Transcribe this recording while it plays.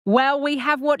Well, we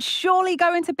have what's surely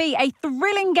going to be a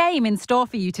thrilling game in store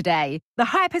for you today. The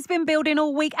hype has been building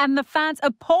all week and the fans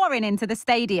are pouring into the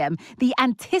stadium. The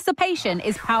anticipation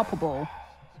is palpable.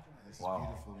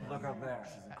 Wow. Look up there.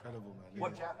 This is incredible, man.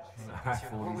 What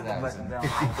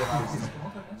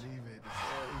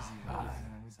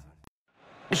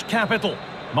Capital.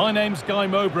 My name's Guy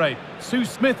Mowbray. Sue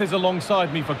Smith is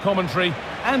alongside me for commentary,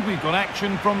 and we've got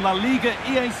action from La Liga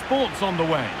EA Sports on the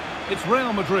way. It's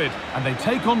Real Madrid, and they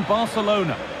take on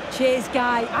Barcelona. Cheers,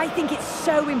 Guy. I think it's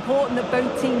so important that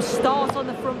both teams start on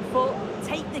the front foot,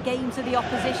 take the game to the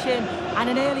opposition, and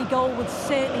an early goal would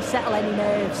certainly settle any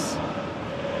nerves.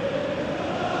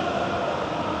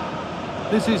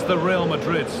 This is the Real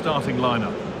Madrid starting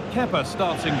lineup. Kepa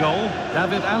starts in goal.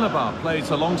 David Alaba plays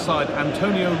alongside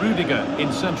Antonio Rudiger in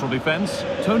central defence.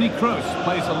 Toni Kroos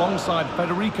plays alongside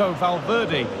Federico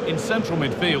Valverde in central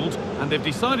midfield. And they've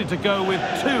decided to go with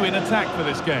two in attack for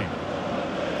this game.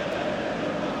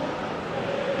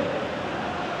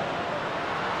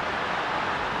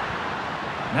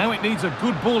 Now it needs a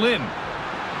good ball in.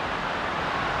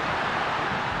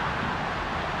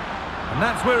 And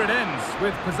that's where it ends,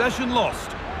 with possession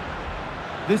lost.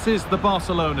 This is the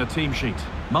Barcelona team sheet.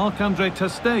 Marc-Andre ter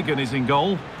Stegen is in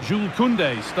goal. Jules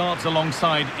Koundé starts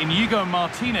alongside Inigo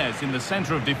Martinez in the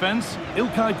centre of defence.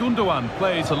 Ilkay Gundogan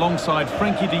plays alongside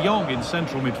Frenkie de Jong in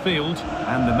central midfield.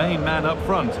 And the main man up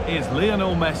front is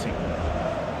Lionel Messi.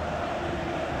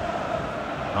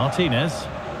 Martinez.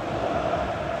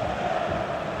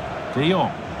 De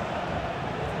Jong.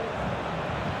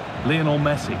 Lionel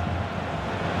Messi.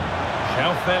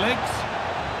 João Felix.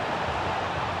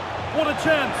 What a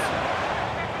chance!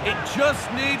 It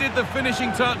just needed the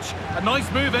finishing touch. A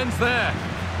nice move ends there.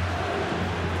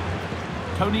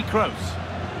 Toni Kroos.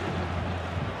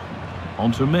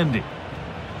 On to Mendy.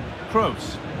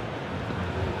 Kroos.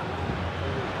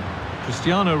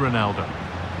 Cristiano Ronaldo.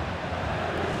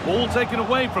 Ball taken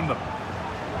away from them.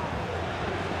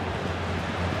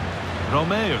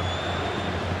 Romeo.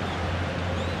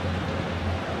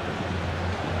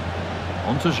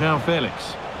 On to João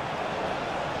Felix.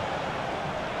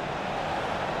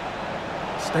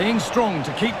 Staying strong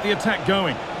to keep the attack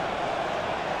going.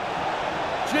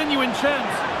 Genuine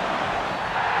chance.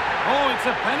 Oh, it's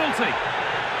a penalty.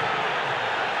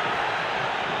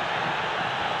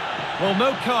 Well,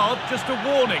 no card, just a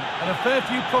warning and a fair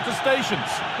few protestations.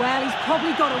 Well, he's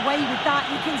probably got away with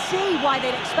that. You can see why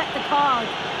they'd expect the card.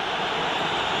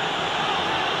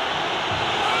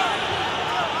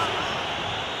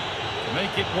 To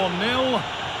make it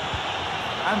 1-0.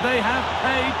 And they have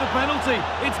paid the penalty.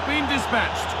 It's been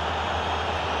dispatched.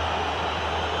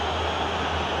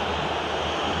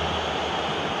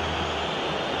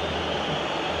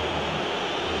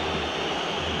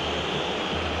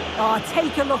 Oh,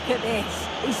 take a look at this.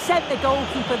 He sent the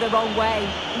goalkeeper the wrong way.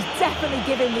 He's definitely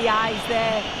giving the eyes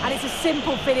there. And it's a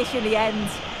simple finish in the end.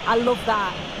 I love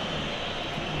that.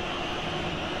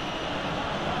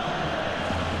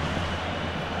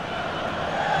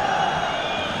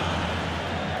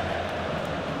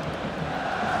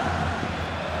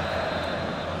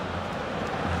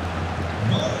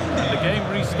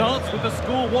 Starts with the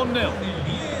score 1-0.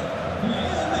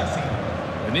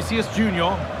 Vinicius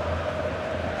Junior.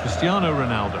 Cristiano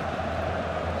Ronaldo.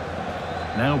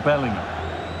 Now Bellingham.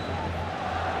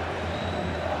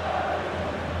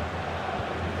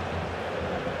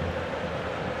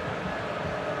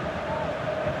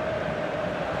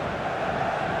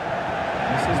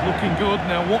 This is looking good.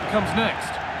 Now what comes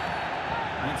next?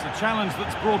 It's a challenge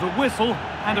that's brought a whistle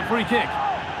and a free kick.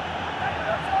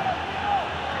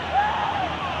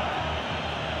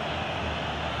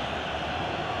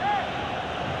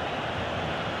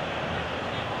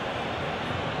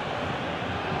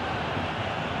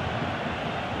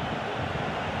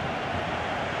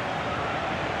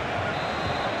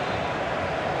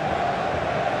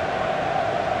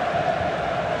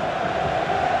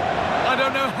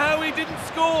 How he didn't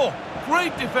score.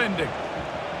 Great defending.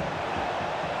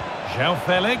 João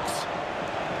Felix.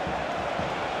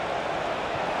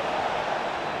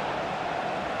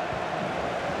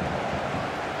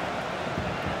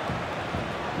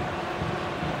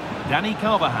 Dani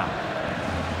Carvajal.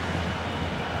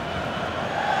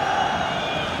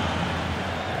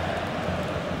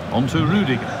 On to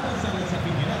Rudiger.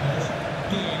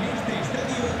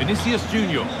 Vinicius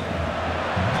Junior.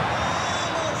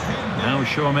 Now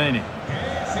Tchouaméni.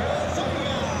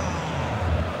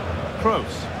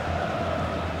 Kroos.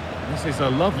 This is a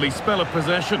lovely spell of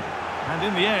possession. And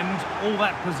in the end, all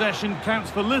that possession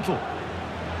counts for little.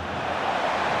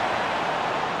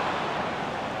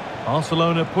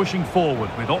 Barcelona pushing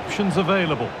forward with options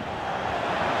available.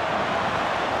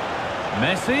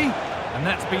 Messi, and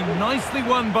that's been nicely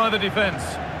won by the defence.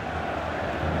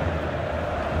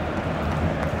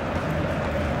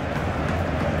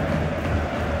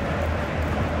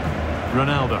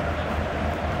 Ronaldo.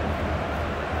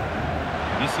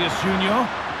 Vinicius Junior.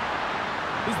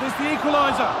 Is this the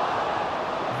equaliser?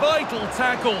 Vital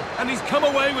tackle, and he's come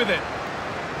away with it.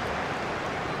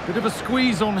 Bit of a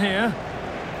squeeze on here.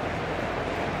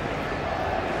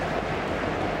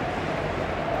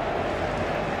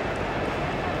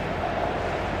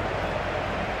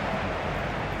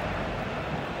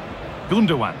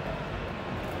 Gundogan.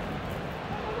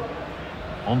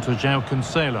 On to João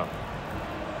Cancelo.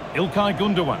 Ilkay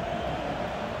Gundogan.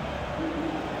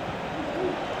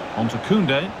 On to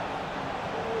Koundé.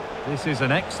 This is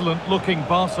an excellent-looking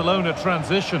Barcelona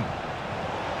transition.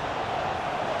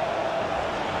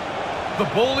 The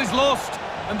ball is lost,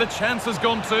 and the chance has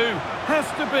gone too. Has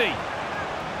to be.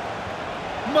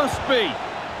 Must be.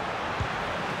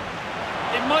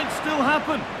 It might still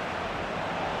happen.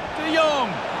 De Jong.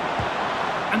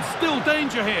 And still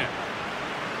danger here.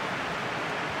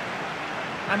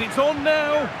 And it's on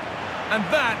now. And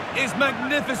that is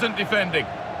magnificent defending.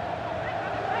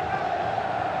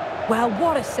 Well,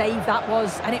 what a save that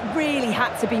was. And it really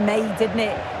had to be made, didn't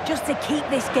it? Just to keep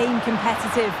this game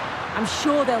competitive. I'm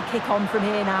sure they'll kick on from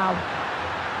here now.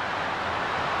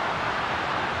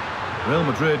 Real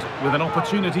Madrid with an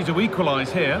opportunity to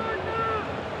equalise here.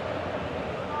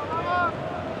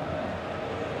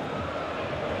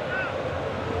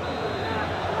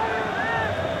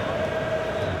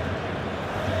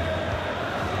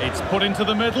 It's put into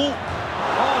the middle.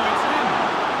 Oh, it's in.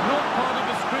 Not part of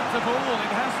the script at all.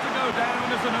 It has to go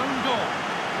down as an own goal.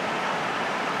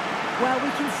 Well,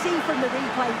 we can see from the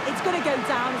replay, it's going to go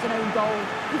down as an own goal.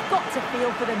 We've got to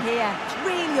feel for them here. It's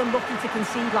really unlucky to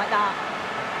concede like that.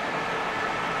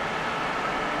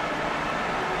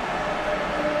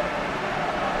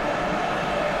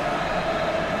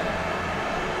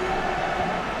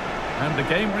 And the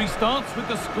game restarts with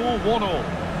the score 1-1.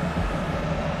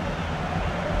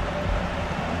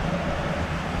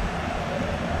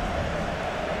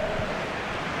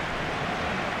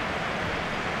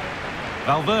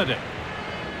 Valverde.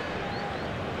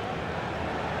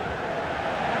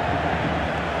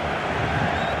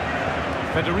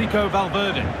 Federico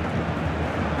Valverde.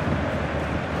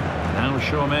 Now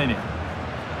Tchouaméni.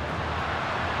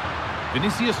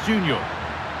 Vinicius Junior.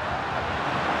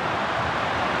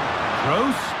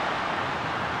 Kroos.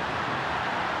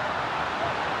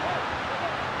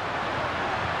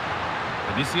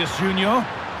 Vinicius Junior.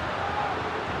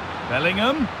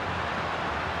 Bellingham.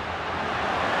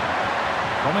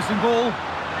 Promising ball.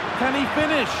 Can he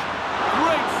finish?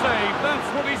 Great save. That's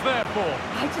what he's there for.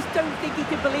 I just don't think he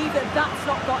can believe that that's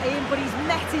not got in, but he's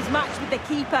met his match with the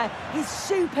keeper. His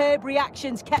superb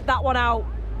reactions kept that one out.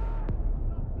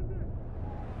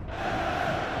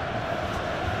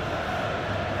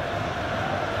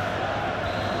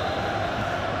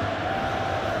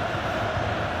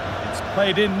 It's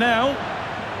played in now.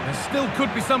 There still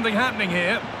could be something happening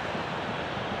here.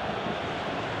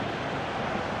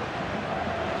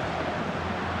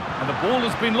 And the ball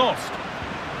has been lost.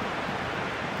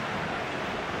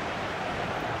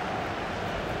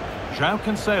 João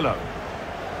Cancelo.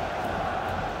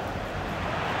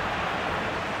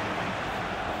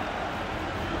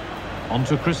 On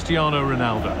to Cristiano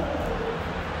Ronaldo.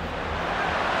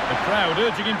 The crowd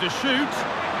urging him to shoot.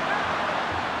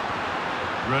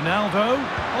 Ronaldo.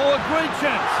 Oh, a great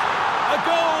chance. A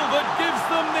goal that gives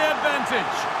them the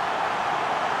advantage.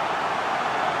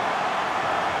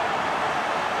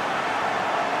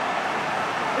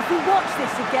 If we watch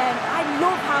this again, I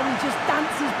love how he just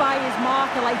dances by his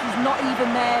marker like he's not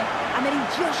even there, and then he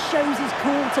just shows his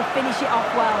cool to finish it off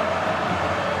well.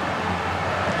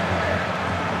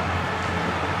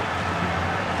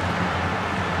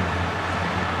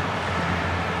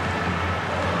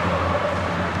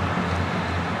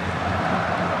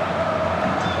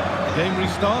 The game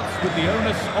restarts with the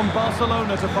onus on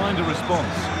Barcelona to find a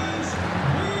response.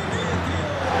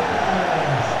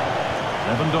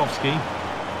 Lewandowski.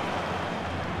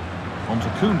 On to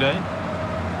Koundé.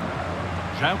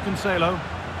 João Cancelo.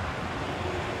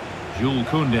 Jules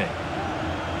Koundé.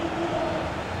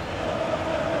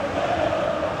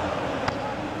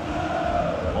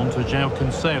 On to João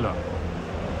Cancelo.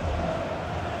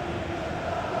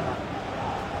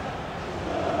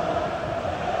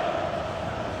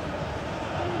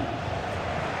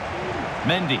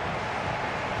 Mendy.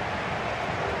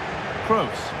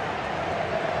 Kroos.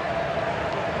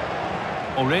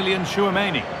 Aurélien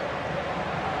Tchouaméni.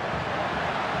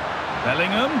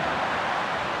 Bellingham.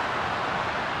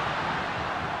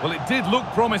 Well, it did look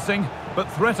promising,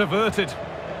 but threat averted.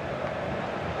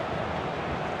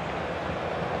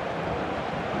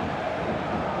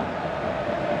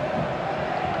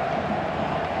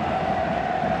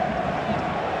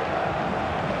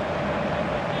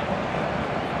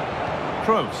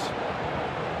 Kroos.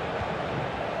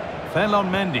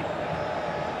 Mendy.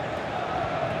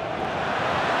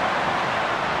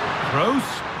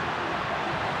 Kroos.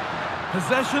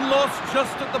 Possession lost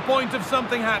just at the point of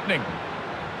something happening.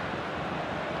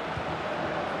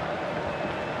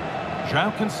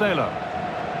 João Cancelo.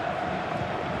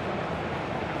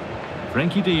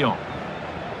 Frenkie de Jong.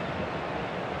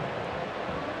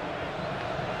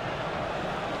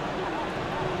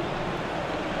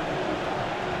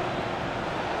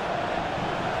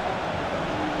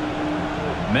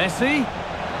 Messi.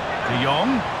 De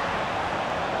Jong.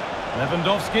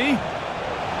 Lewandowski.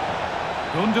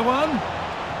 Gundogan.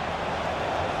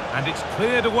 And it's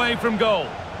cleared away from goal.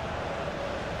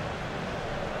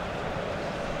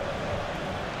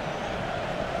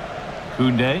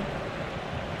 Koundé.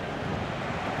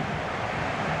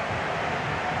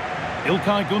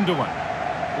 İlkay Gundogan.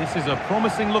 This is a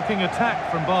promising-looking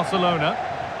attack from Barcelona.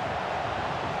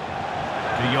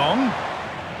 De Jong.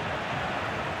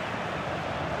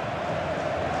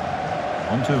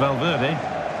 On to Valverde.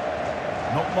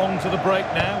 Not long to the break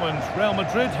now, and Real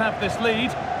Madrid have this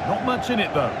lead. Not much in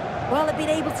it, though. Well, they've been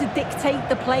able to dictate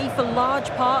the play for large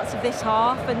parts of this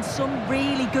half, and some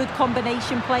really good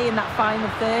combination play in that final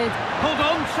third. Hold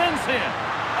on, chance here.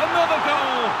 Another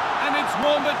goal, and it's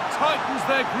one that tightens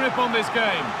their grip on this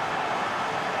game.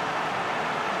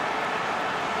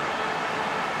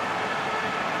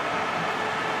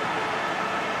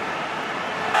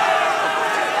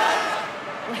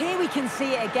 Well, here we can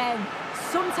see it again.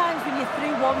 Sometimes when you're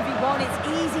through 1v1, it's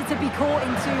easy to be caught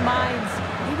in two minds.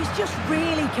 He was just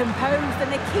really composed,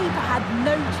 and the keeper had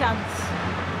no chance.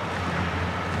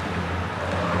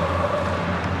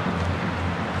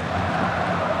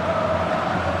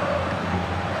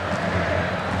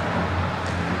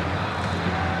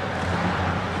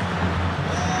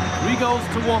 Three goals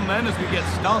to one then as we get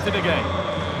started again.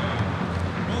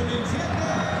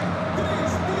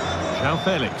 João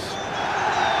Felix.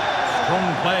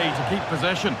 Strong play to keep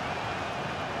possession.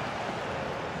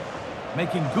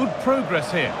 Making good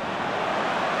progress here.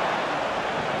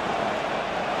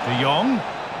 De Jong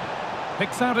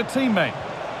picks out a teammate.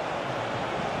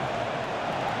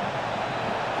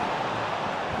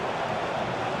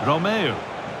 Romeo.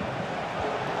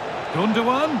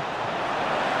 Gundogan.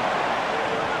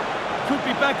 Could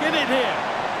be back in it here.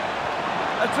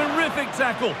 A terrific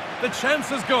tackle. The chance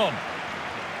has gone.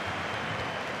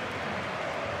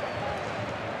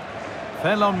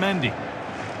 Mendy.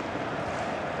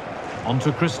 On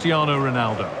to Cristiano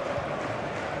Ronaldo.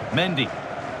 Mendy.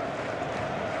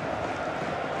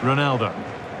 Ronaldo.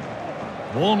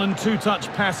 One and two touch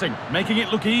passing, making it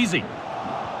look easy.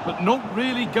 But not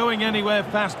really going anywhere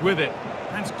fast with it.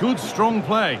 That's good, strong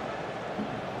play.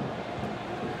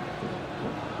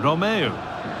 Romeo.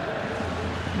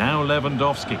 Now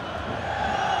Lewandowski.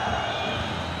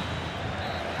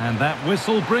 And that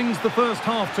whistle brings the first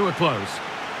half to a close.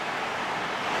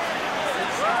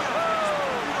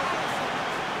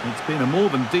 It's been a more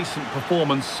than decent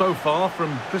performance so far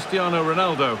from Cristiano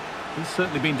Ronaldo. He's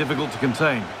certainly been difficult to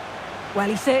contain. Well,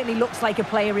 he certainly looks like a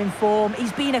player in form.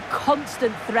 He's been a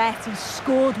constant threat. He's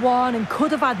scored one and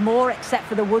could have had more except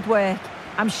for the woodwork.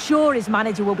 I'm sure his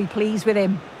manager will be pleased with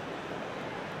him.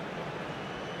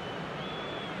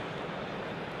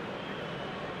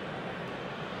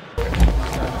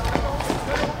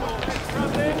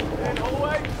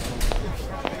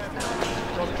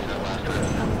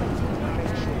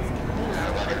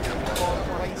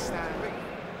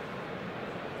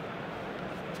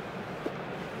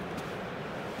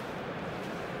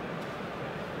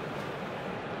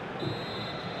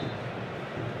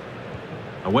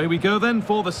 Away we go then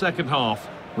for the second half,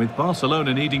 with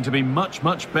Barcelona needing to be much,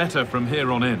 much better from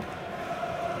here on in.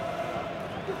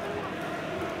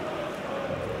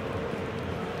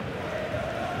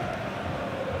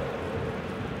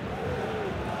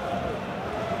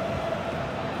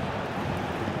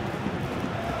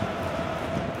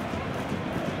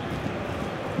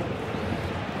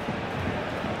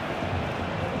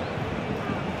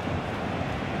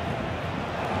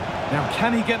 Now,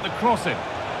 can he get the cross in?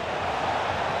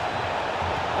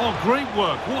 Oh, great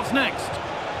work. What's next?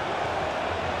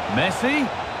 Messi.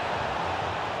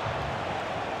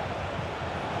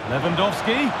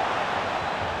 Lewandowski.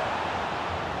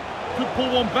 Could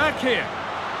pull one back here.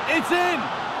 It's in!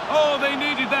 Oh, they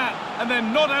needed that, and they're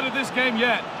not out of this game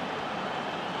yet.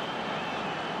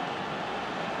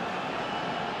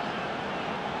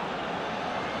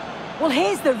 Well,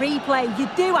 here's the replay. You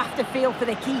do have to feel for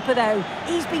the keeper, though.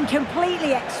 He's been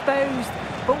completely exposed.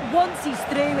 But once he's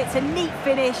through, it's a neat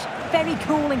finish. Very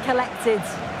cool and collected.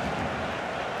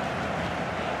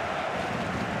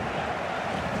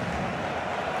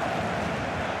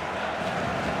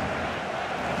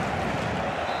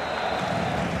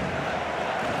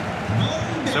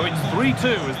 So it's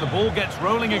 3-2 as the ball gets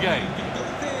rolling again.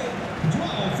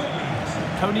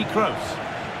 Toni Kroos.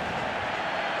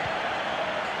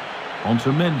 On to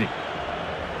Mendy.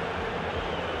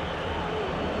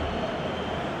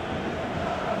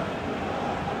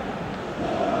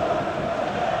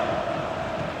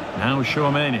 Now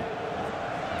Tchouaméni.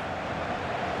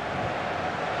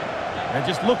 They're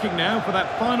just looking now for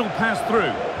that final pass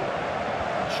through.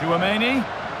 Tchouaméni.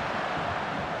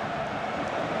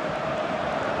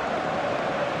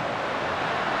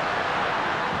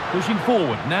 Pushing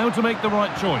forward, now to make the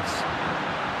right choice.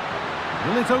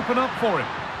 Will it open up for him?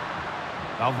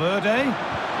 Valverde.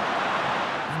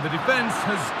 And the defence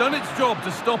has done its job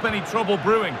to stop any trouble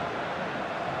brewing.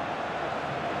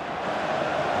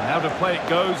 And now to play it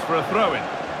goes for a throw-in.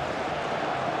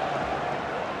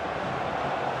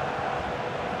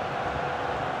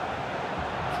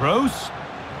 Kroos.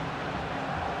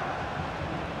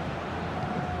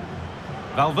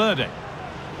 Valverde.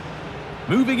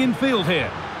 Moving in field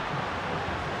here.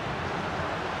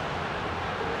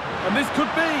 And this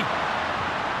could be.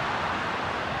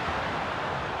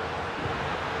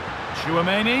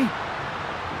 Tchouaméni.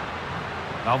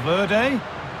 Valverde.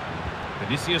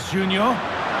 Vinicius Junior.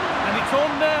 And it's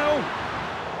on now.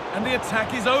 And the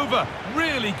attack is over.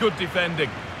 Really good defending.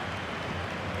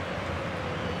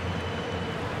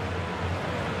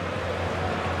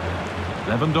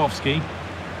 Lewandowski.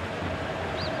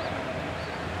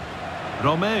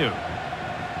 Romeo.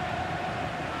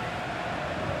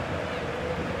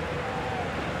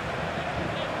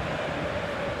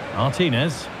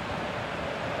 Martinez.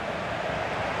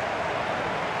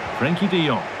 Frenkie de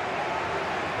Jong.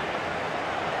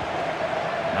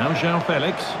 Now João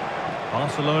Felix.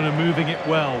 Barcelona moving it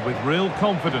well with real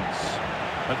confidence.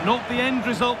 But not the end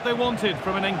result they wanted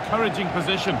from an encouraging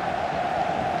position.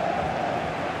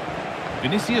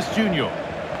 Vinicius Junior.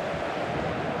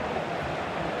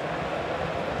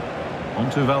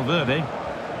 On to Valverde.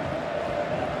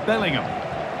 Bellingham.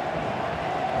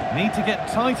 Need to get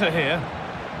tighter here.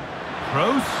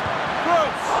 Kroos.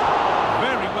 Kroos!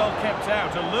 Very well kept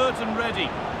out, alert and ready.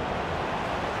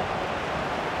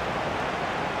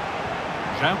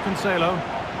 João Cancelo.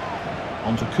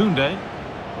 On to Koundé.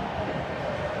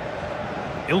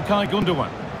 İlkay Gündoğan.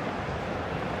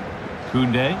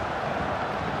 Koundé.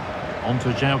 On to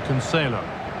João Cancelo.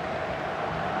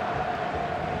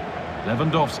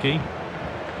 Lewandowski.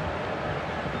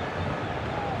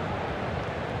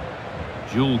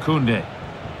 Jules Koundé.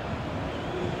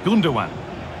 Gündoğan.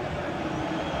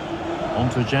 On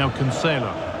to João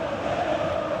Cancelo.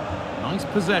 Nice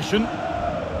possession.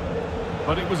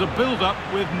 But it was a build-up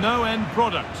with no end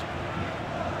product.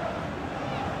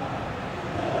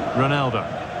 Ronaldo.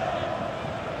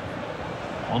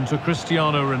 On to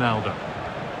Cristiano Ronaldo.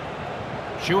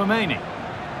 Tchouaméni.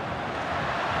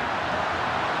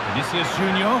 Vinicius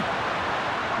Junior.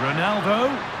 Ronaldo.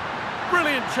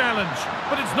 Brilliant challenge,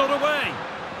 but it's not away.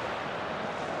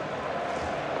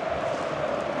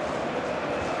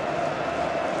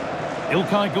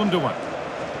 İlkay Gündoğan.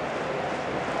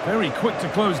 Very quick to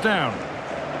close down.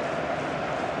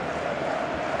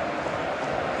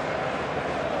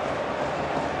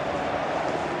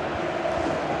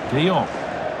 De Jong.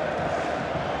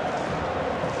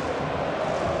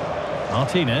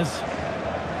 Martinez.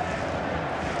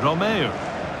 Romeo.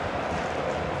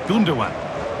 Gündoğan.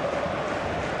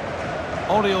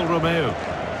 Oriol Romeo.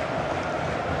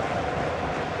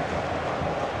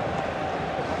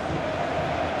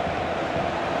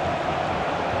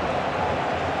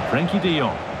 Frenkie de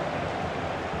Jong.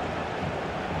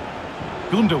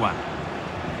 Gündoğan.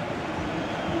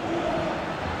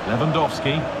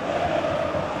 Lewandowski.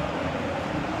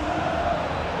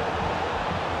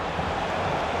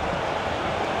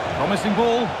 Promising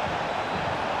ball.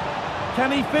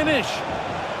 Can he finish?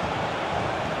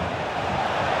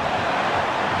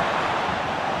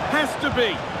 Has to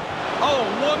be. Oh,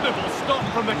 wonderful stop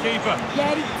from the keeper.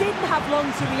 Yeah, he didn't have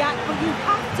long to react, but you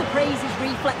have to praise his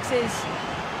reflexes.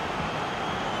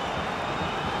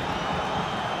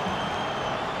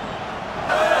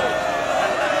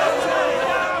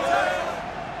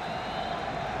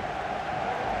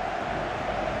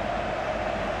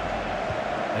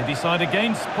 They decide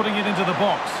against putting it into the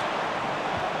box.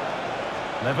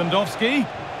 Lewandowski.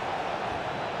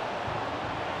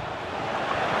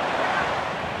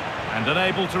 And And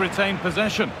unable to retain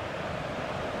possession.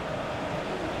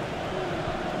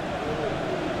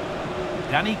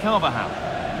 Dani Carvajal.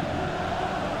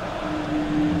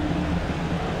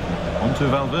 On to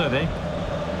Valverde.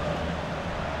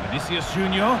 Vinicius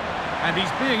Junior. And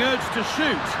he's being urged to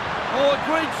shoot. Oh, a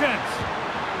great chance.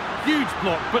 Huge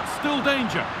block, but still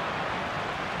danger.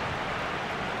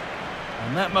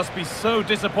 And that must be so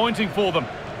disappointing for them.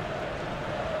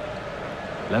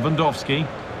 Lewandowski.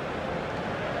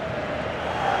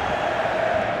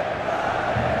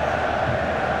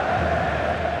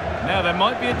 Now there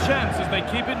might be a chance as they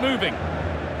keep it moving.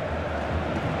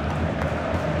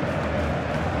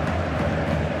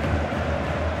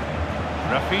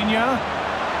 Rafinha.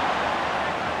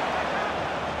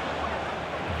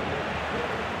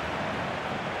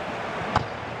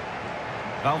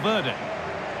 Valverde.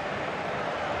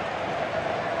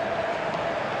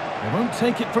 They won't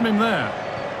take it from him there.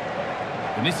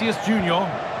 Vinicius Junior.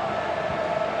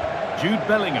 Jude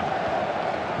Bellingham.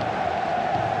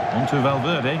 On to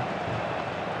Valverde.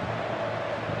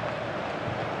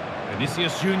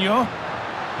 Vinicius Junior.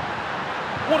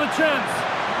 What a chance!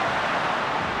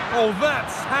 Oh,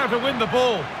 that's how to win the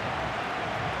ball.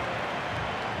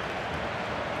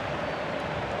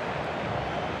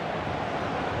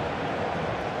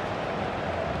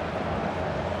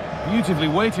 Beautifully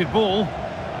weighted ball.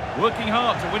 Working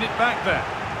hard to win it back there.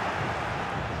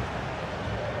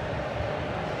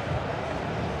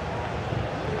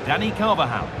 Dani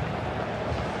Carvajal.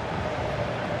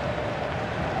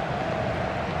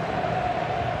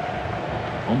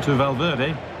 On to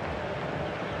Valverde.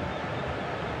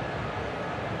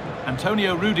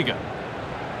 Antonio Rudiger.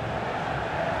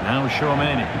 Now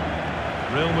Tchouaméni.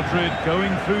 Real Madrid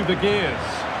going through the gears,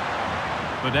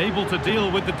 but able to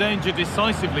deal with the danger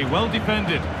decisively. Well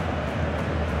defended.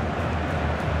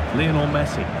 Lionel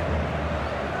Messi.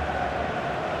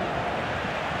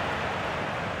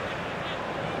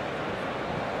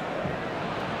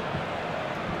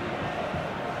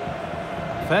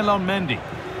 Ferland Mendy.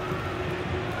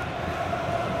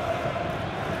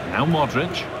 Now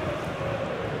Modric.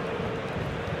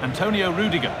 Antonio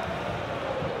Rudiger.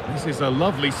 This is a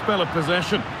lovely spell of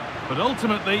possession, but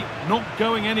ultimately not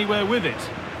going anywhere with it.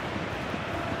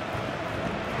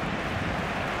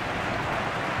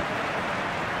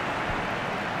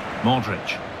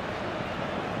 Modric.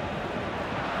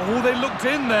 Oh, they looked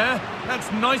in there.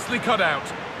 That's nicely cut out.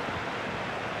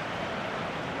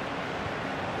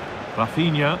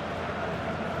 Rafinha.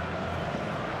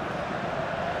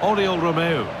 Oriol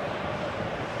Romeu.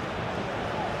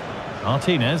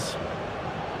 Martinez.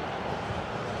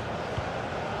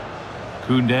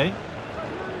 Koundé.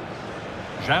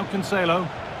 João Cancelo.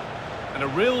 And a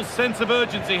real sense of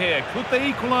urgency here. Could they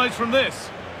equalise from this?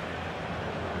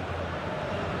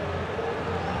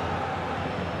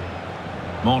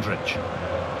 Modric.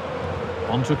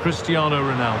 On to Cristiano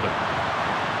Ronaldo.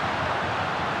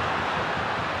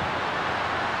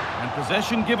 And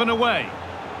possession given away.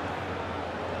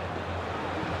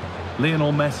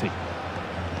 Lionel Messi.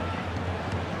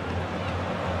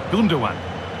 Gundogan.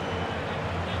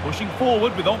 Pushing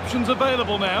forward with options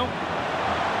available now.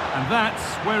 And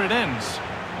that's where it ends.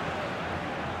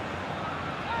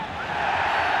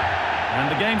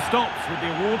 And the game stops with the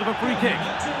award of a free kick.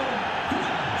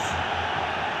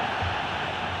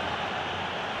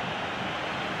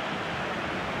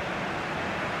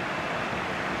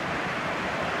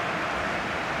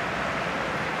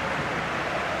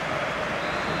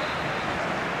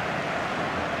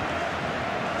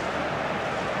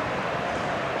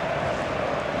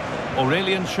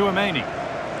 Aurelien Tchouaméni.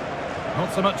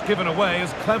 Not so much given away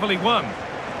as cleverly won.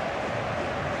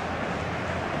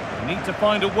 They need to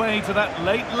find a way to that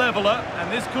late leveller,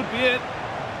 and this could be it.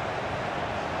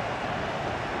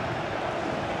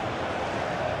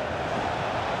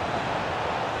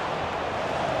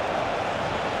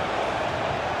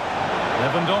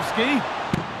 Lewandowski.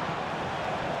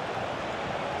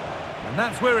 And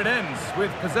that's where it ends,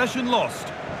 with possession lost.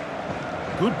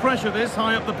 Good pressure this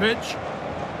high up the pitch.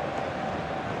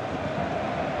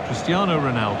 Cristiano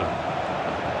Ronaldo.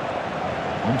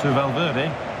 On to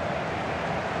Valverde.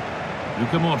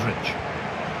 Luka Modric.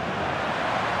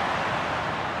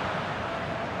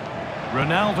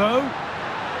 Ronaldo.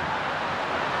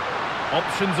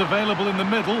 Options available in the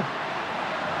middle.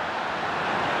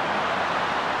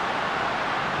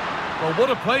 Well,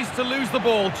 what a place to lose the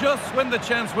ball just when the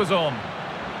chance was on.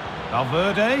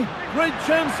 Valverde. Great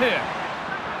chance here.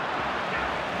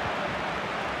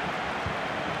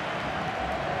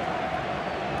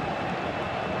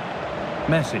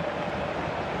 Messi.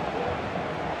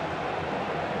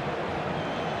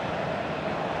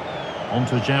 On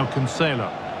to João Cancelo.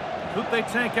 Could they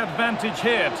take advantage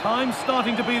here? Time's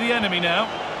starting to be the enemy now.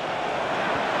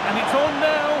 And it's on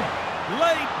now.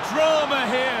 Late drama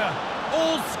here.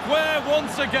 All square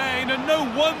once again, and no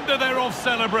wonder they're off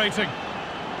celebrating.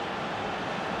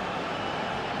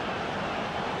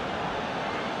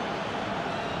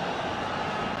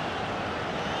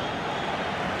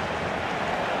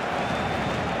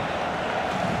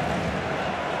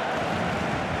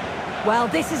 Well,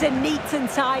 this is a neat and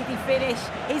tidy finish.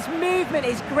 His movement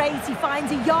is great. He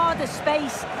finds a yard of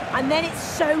space, and then it's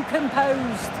so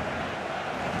composed.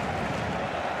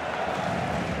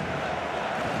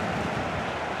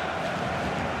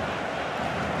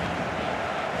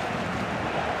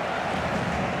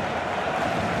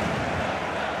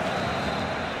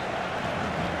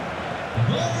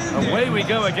 Away we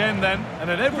go again then, and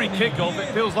at every kick-off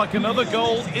it feels like another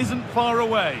goal isn't far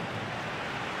away.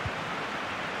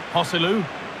 Hosselu.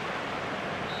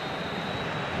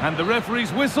 And the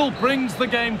referee's whistle brings the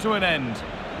game to an end.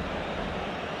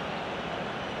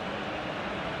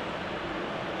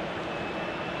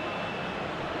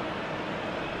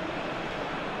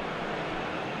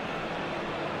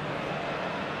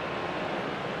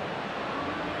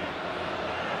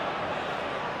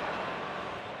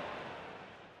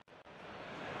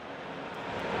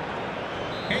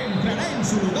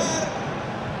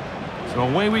 So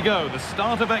away we go, the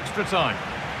start of extra time.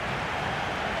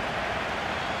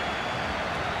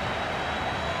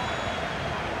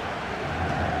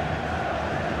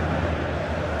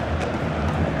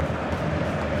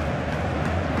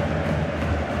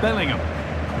 Bellingham.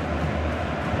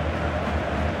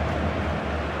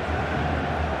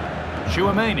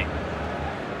 Tchouaméni.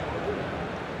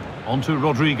 On to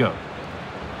Rodrigo.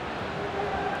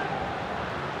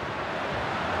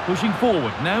 Pushing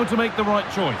forward now to make the right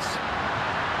choice.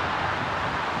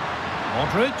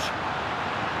 Modric.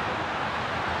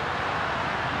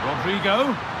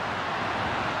 Rodrigo.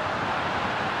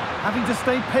 Having to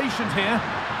stay patient here.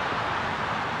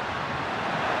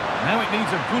 Now it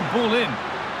needs a good ball in.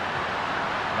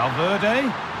 Valverde.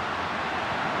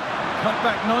 Cut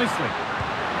back nicely.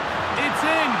 It's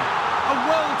in! A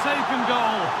well-taken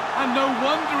goal. And no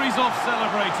wonder he's off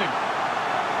celebrating.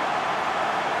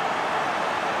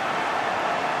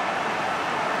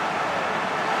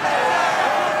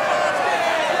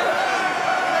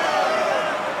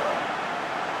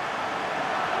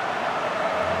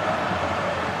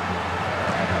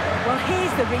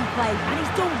 The replay, and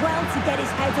he's done well to get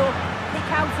his head up, pick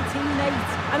out a teammate,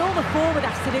 and all the forward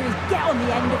has to do is get on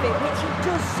the end of it, which he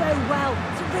does so well.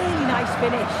 It's a really nice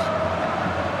finish.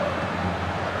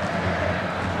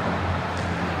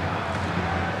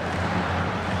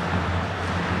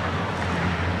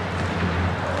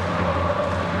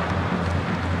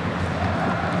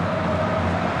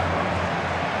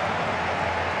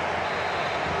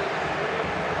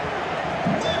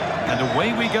 And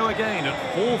away we go again at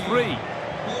 4-3.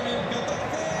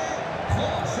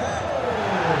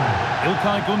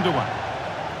 İlkay Gundogan.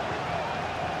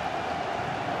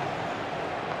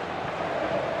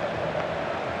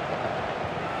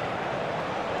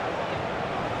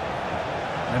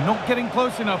 They're not getting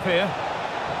close enough here.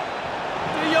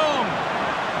 De Jong.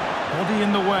 Body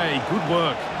in the way. Good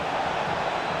work.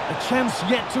 A chance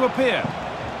yet to appear.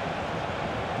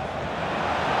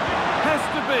 Has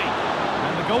to be.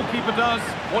 And the goalkeeper does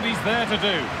what he's there to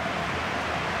do.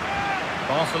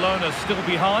 Barcelona still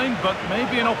behind, but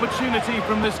maybe an opportunity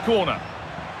from this corner.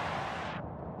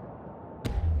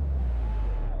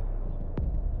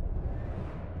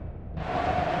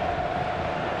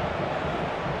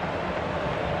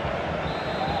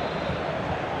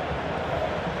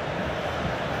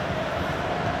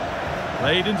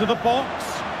 Played into the box.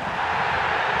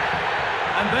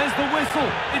 And there's the whistle.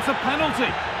 It's a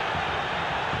penalty.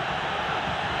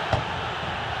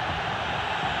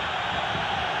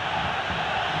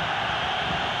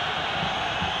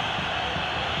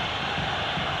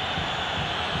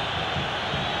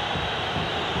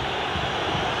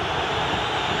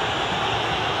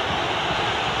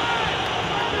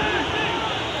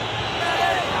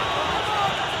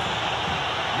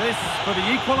 This for the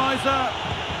equaliser,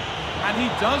 and he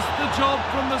does the job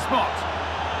from the spot.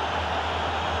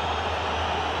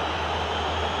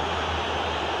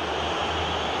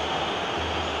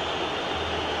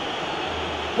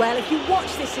 Well, if you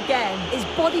watch this again, his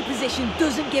body position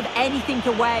doesn't give anything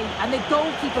away, and the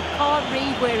goalkeeper can't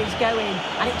read where he's going,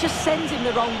 and it just sends him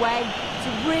the wrong way. It's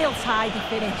a real tidy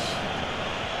finish.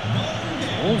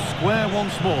 All square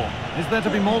once more. Is there to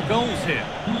be more goals here?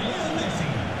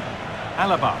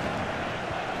 Alaba.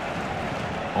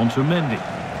 On to Mendy.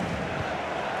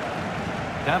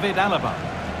 David Alaba.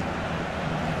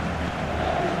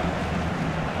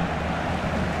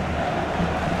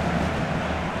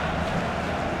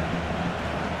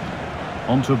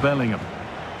 On to Bellingham.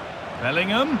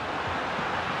 Bellingham.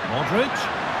 Modric.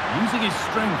 Using his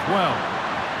strength well.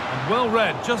 And well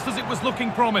read, just as it was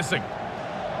looking promising.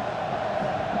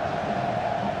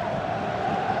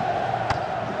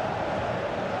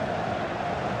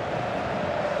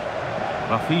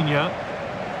 Rafinha.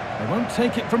 They won't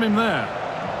take it from him there.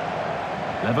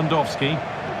 Lewandowski.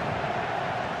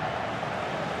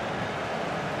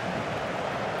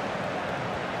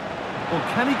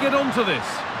 Well, can he get onto this?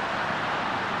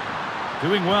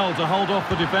 Doing well to hold off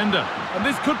the defender. And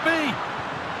this could be.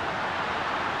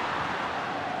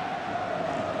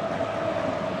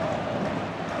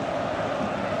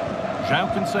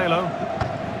 Cancelo.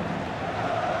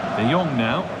 De Jong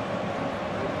now.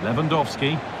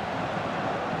 Lewandowski.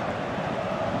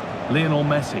 Lionel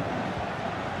Messi.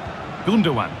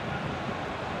 Gundogan.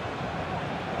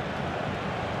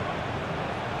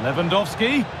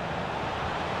 Lewandowski.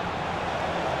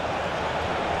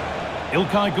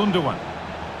 Ilkay Gundogan.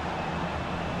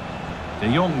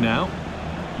 De Jong now.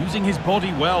 Using his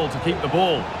body well to keep the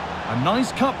ball. A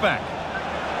nice cutback.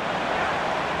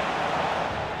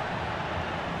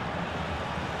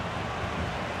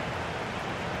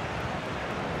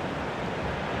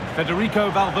 Federico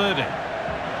Valverde.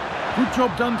 Good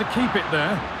job done to keep it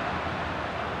there.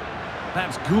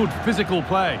 That's good physical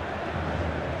play.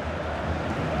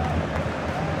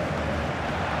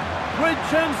 Great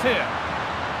chance here.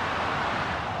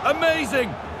 Amazing.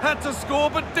 Had to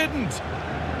score but didn't.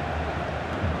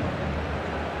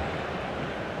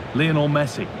 Lionel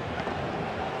Messi.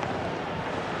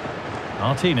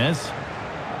 Martinez.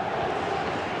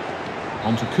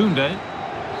 On to Koundé.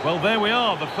 Well, there we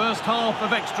are. The first half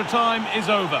of extra time is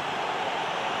over.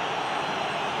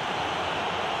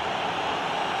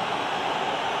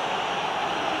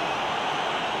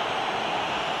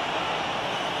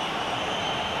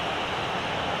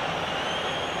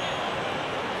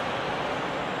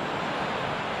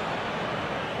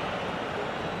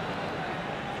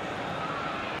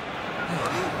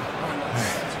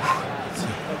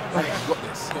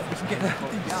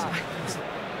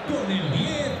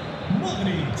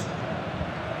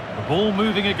 The ball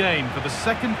moving again for the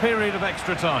second period of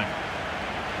extra time.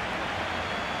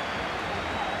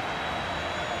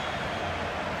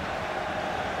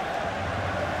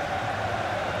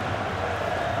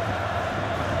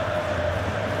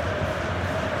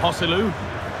 Joselu.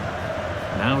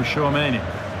 Now Tchouaméni.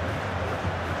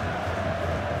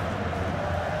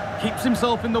 Keeps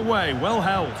himself in the way, well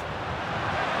held.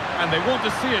 And they want to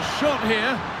see a shot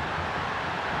here.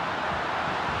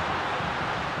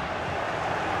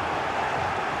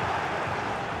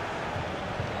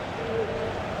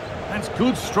 That's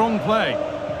good, strong play.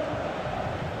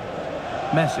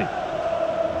 Messi.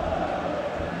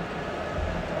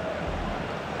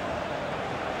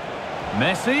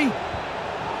 Messi.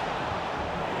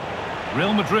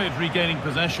 Real Madrid regaining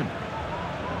possession.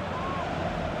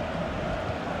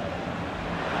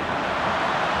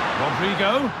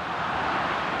 Rodrigo.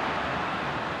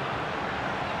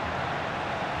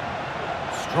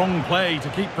 Strong play to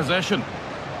keep possession.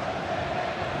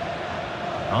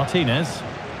 Martinez.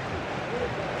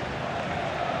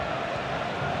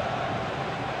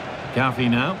 Gavi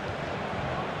now.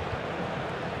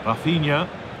 Rafinha.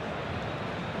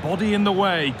 Body in the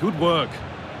way, good work.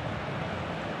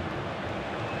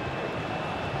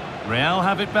 Real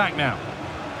have it back now.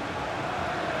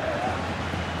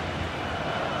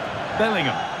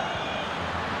 Bellingham.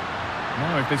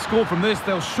 Now, if they score from this,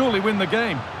 they'll surely win the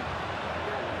game.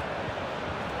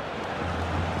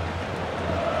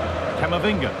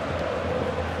 Camavinga.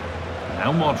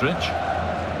 Now Modric.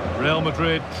 Real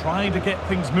Madrid trying to get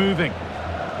things moving.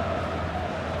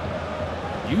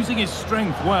 Using his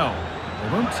strength well.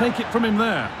 They won't take it from him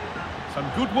there.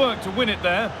 Some good work to win it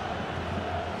there.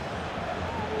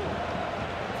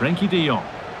 Frenkie de Jong.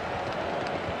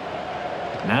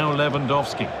 Now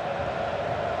Lewandowski.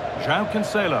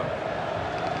 Cancelo.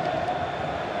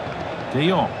 De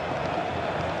Jong.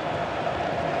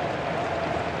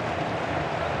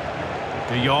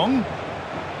 De Jong.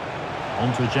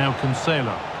 On to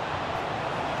Cancelo.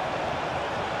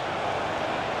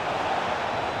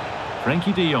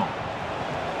 Frenkie de Jong.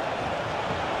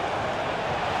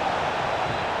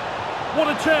 What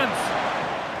a chance!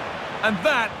 And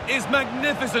that is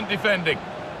magnificent defending.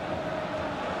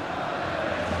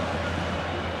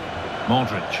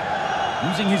 Modric,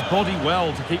 using his body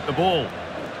well to keep the ball.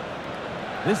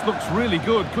 This looks really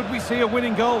good. Could we see a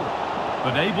winning goal?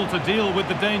 But able to deal with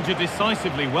the danger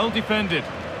decisively. Well defended.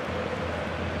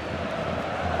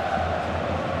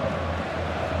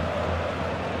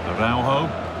 Araujo.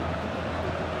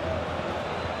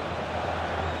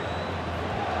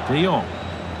 De Jong.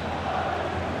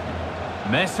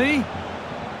 Messi.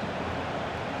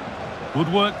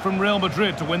 Good work from Real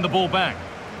Madrid to win the ball back.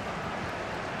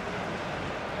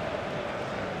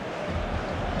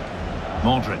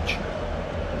 Modric.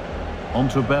 On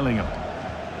to Bellingham.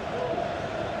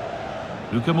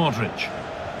 Luka Modric.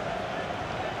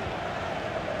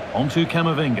 On to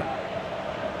Camavinga.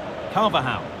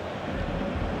 Carvajal.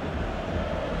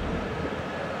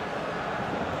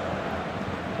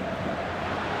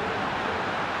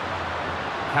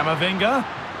 Camavinga.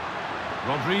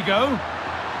 Rodrigo.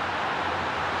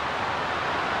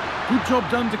 Good job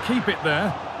done to keep it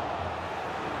there.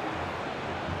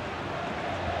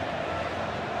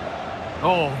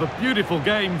 Oh, the beautiful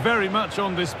game very much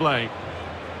on display.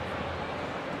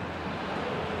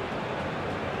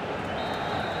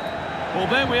 Well,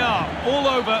 there we are, all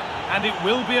over, and it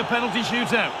will be a penalty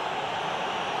shootout.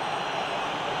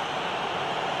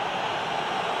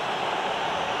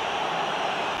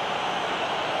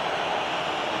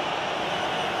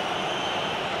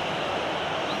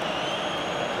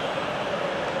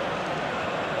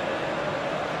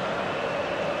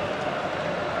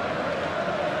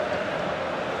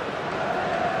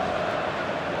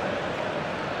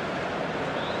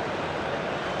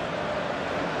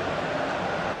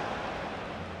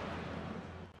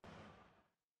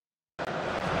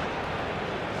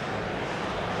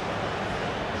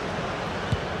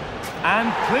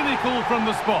 And clinical from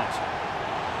the spot.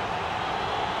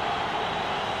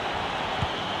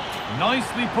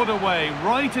 Nicely put away,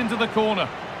 right into the corner.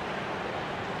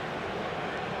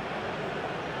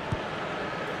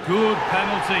 Good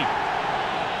penalty.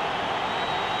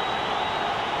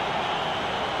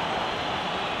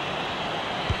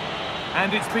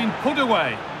 And it's been put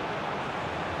away.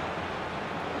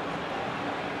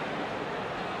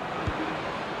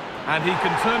 And he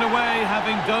can turn away,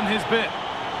 having done his bit.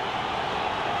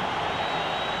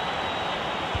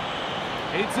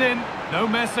 It's in, no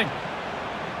messing.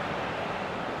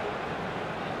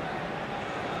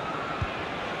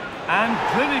 And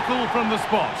clinical from the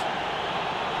spot.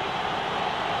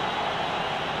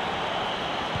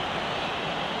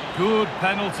 Good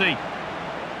penalty.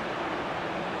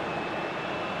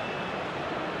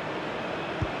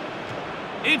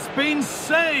 It's been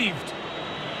saved.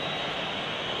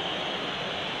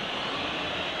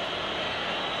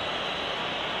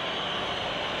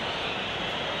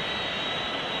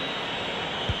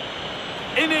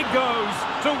 In it goes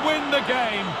to win the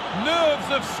game. Nerves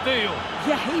of steel.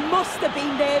 Yeah, he must have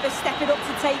been nervous stepping up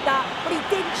to take that, but he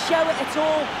didn't show it at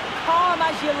all. Calm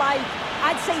as you like.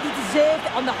 I'd say he deserved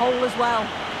it on the whole as well.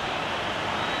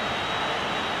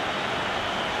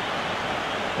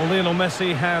 Well, Lionel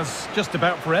Messi has just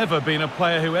about forever been a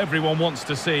player who everyone wants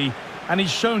to see, and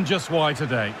he's shown just why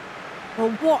today.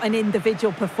 Well, what an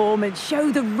individual performance.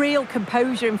 Show the real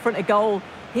composure in front of goal.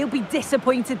 He'll be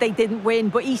disappointed they didn't win,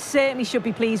 but he certainly should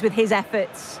be pleased with his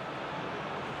efforts.